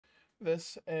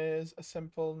This is a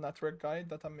simple network guide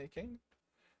that I'm making.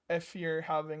 If you're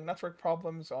having network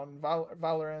problems on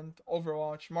Valorant,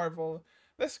 Overwatch, Marvel,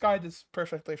 this guide is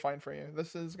perfectly fine for you.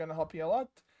 This is going to help you a lot.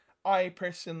 I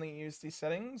personally use these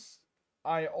settings.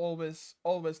 I always,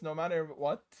 no matter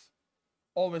what,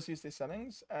 always use these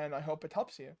settings, and I hope it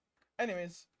helps you.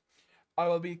 Anyways, I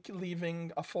will be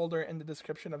leaving a folder in the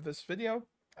description of this video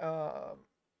uh,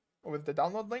 with the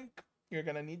download link. You're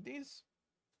going to need these.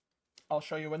 I'll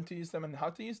show you when to use them and how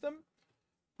to use them.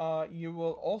 You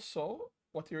will also,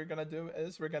 what you're gonna do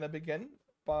is we're gonna begin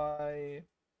by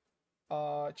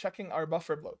checking our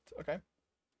buffer bloat, okay?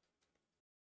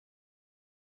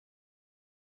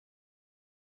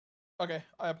 Okay,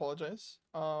 I apologize.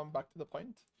 Back to the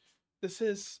point. This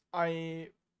is, I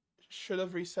should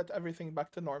have reset everything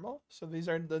back to normal. So these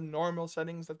are the normal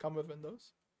settings that come with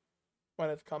Windows. When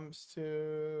it comes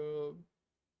to,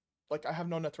 like, I have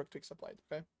no network tweaks applied,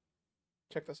 okay?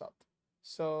 Check this out.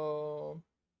 So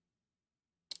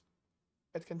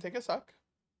it can take a sec.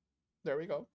 There we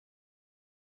go.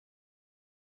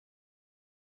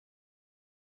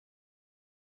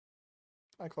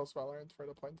 I closed Valorant for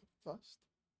the point of test.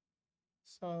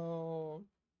 So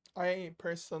I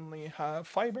personally have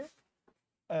fiber,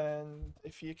 and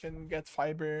if you can get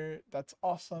fiber, that's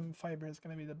awesome. Fiber is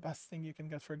going to be the best thing you can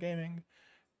get for gaming.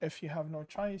 If you have no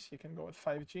choice, you can go with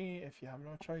 5G. If you have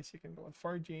no choice, you can go with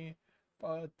 4G.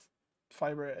 But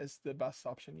fiber is the best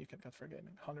option you can get for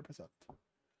gaming, 100%.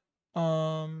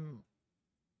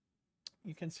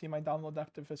 You can see my download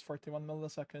active is 41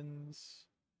 milliseconds.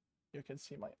 You can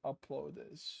see my upload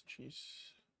is,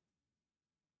 jeez,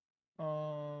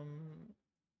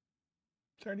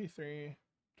 33,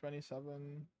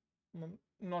 27. I'm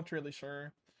not really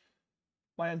sure.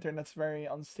 My internet's very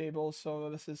unstable, so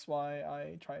this is why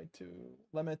I try to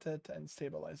limit it and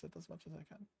stabilize it as much as I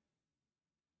can.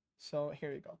 So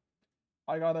here you go.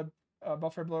 I got a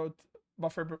buffer bloat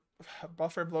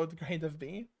grade of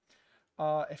B.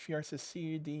 If yours is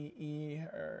C, D, E,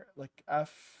 or like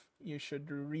F, you should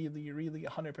really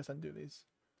 100% do these.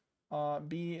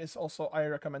 B is also, I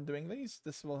recommend doing these.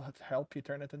 This will help you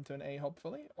turn it into an A,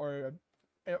 hopefully, or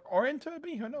into a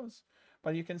B, who knows.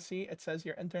 But you can see it says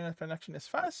your internet connection is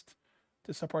fast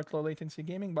to support low latency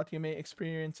gaming, but you may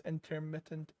experience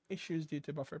intermittent issues due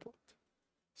to buffer bloat.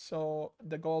 So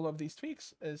the goal of these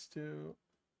tweaks is to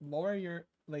lower your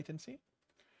latency,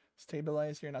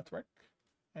 stabilize your network,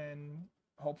 and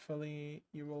hopefully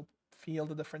you will feel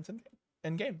the difference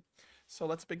in game. So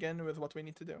let's begin with what we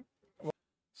need to do.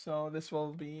 So this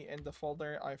will be in the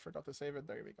folder. I forgot to save it.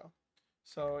 There we go.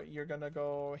 So you're gonna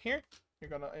go here. You're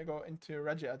gonna go into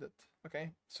regedit.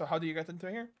 Okay. So how do you get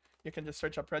into here? You can just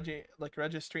search up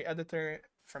registry editor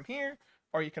from here,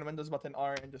 or you can Windows button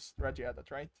R and just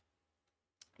regedit, right?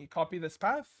 You copy this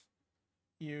path.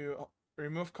 You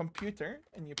remove computer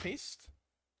and you paste.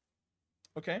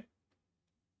 Okay.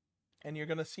 And you're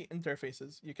gonna see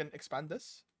interfaces. You can expand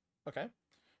this. Okay.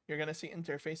 You're gonna see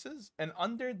interfaces, and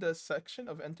under the section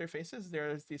of interfaces,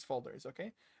 there's these folders,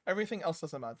 okay? Everything else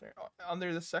doesn't matter.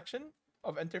 Under the section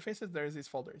of interfaces, there's these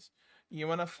folders. You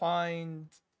wanna find,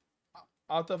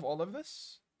 out of all of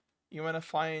this, you wanna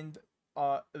find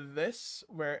this,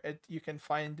 where you can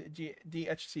find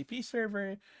DHCP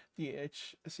server,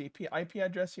 DHCP IP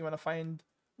address. You wanna find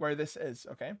where this is,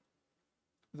 okay?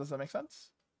 Does that make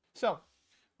sense? So,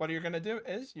 what you're gonna do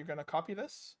is, you're gonna copy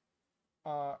this,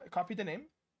 copy the name,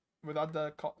 without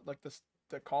the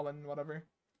the colon, whatever.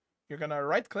 You're gonna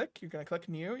right click, you're gonna click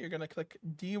new, you're gonna click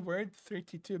dword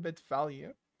 32-bit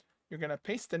value. You're gonna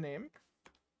paste the name,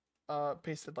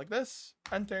 paste it like this,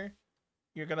 enter.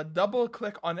 You're gonna double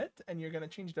click on it, and you're gonna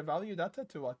change the value data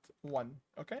to what? 1.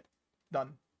 Okay,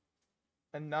 done.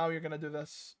 And now you're gonna do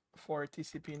this for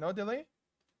TCP no delay.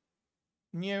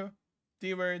 New,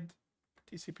 dword,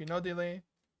 TCP no delay,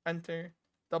 enter,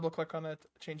 double click on it,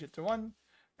 change it to 1.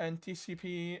 And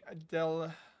TCP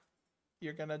del,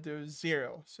 you're gonna do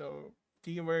 0. So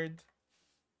dword,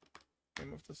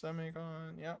 remove the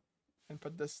semicolon, yeah, and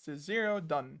put this to 0.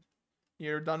 Done.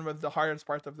 You're done with the hardest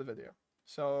part of the video.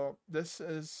 So this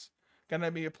is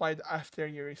gonna be applied after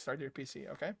you restart your PC.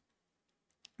 Okay.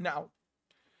 Now,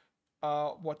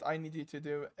 what I need you to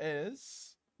do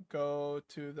is go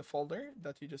to the folder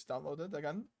that you just downloaded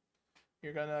again.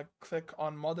 You're gonna click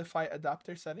on modify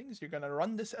adapter settings. You're gonna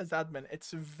run this as admin. It's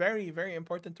very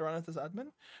important to run it as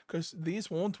admin, because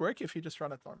these won't work if you just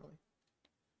run it normally.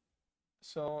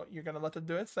 So you're gonna let it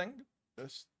do its thing.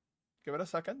 Just give it a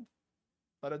second.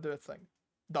 Let it do its thing.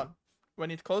 Done. When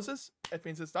it closes, it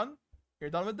means it's done. You're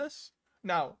done with this.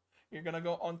 Now you're gonna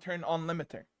go on turn on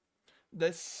limiter.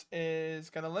 This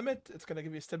is gonna limit. It's gonna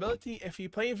give you stability. If you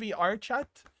play VR chat,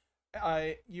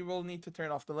 you will need to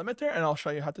turn off the limiter, and I'll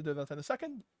show you how to do that in a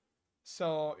second.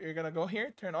 So you're gonna go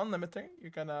here, turn on limiter.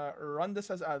 You're gonna run this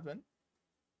as admin,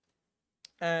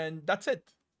 and that's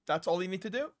it. That's all you need to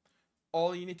do.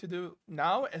 All you need to do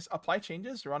now is apply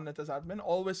changes, run it as admin.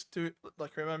 Always to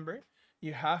like remember,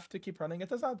 you have to keep running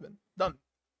it as admin. Done.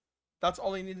 That's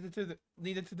all you needed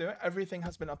to do. Everything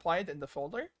has been applied in the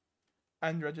folder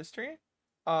and registry.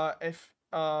 If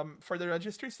for the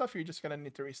registry stuff, you're just gonna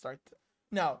need to restart.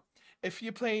 Now, if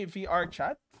you play VR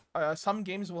chat, some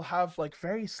games will have like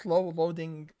very slow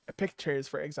loading pictures,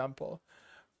 for example.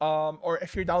 Or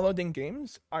if you're downloading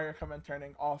games, I recommend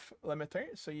turning off limiter.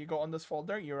 So you go on this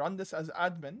folder, you run this as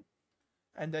admin,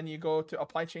 and then you go to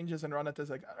apply changes and run it as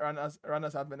like run as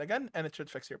admin again, and it should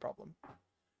fix your problem.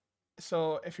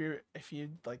 So if you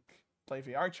like play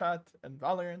VR chat and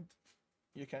Valorant,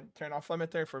 you can turn off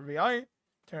limiter for VR,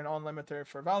 turn on limiter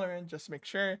for Valorant. Just make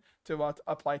sure to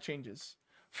apply changes.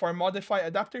 For modify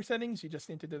adapter settings, you just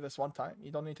need to do this one time.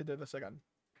 You don't need to do this again.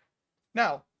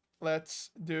 Now, let's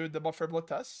do the buffer bloat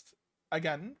test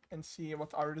again and see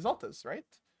what our result is, right?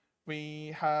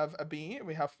 We have a B,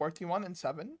 we have 41 and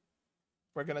 7.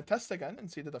 We're going to test again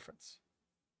and see the difference.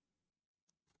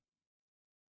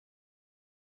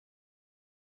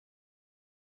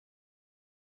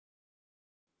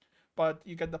 But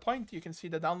you get the point. You can see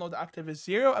the download active is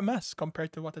 0 ms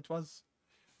compared to what it was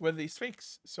with these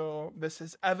fakes. So this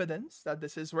is evidence that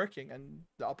this is working and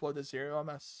the upload is 0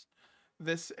 ms.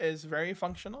 This is very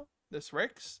functional. This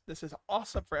works. This is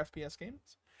awesome for FPS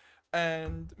games.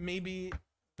 And maybe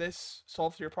this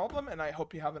solves your problem, and I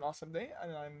hope you have an awesome day.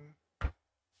 And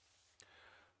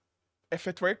if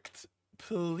it worked,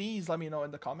 please let me know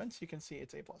in the comments. You can see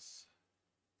it's A+.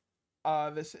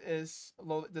 This is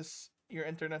low. Your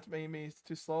internet may be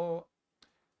too slow.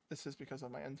 This is because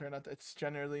of my internet. It's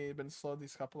generally been slow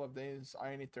these couple of days.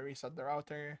 I need to reset the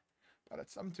router, but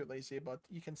I'm too lazy. But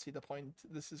you can see the point.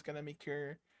 This is gonna make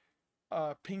your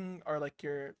ping or like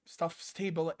your stuff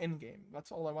stable in game.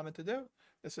 That's all I wanted to do.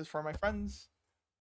 This is for my friends.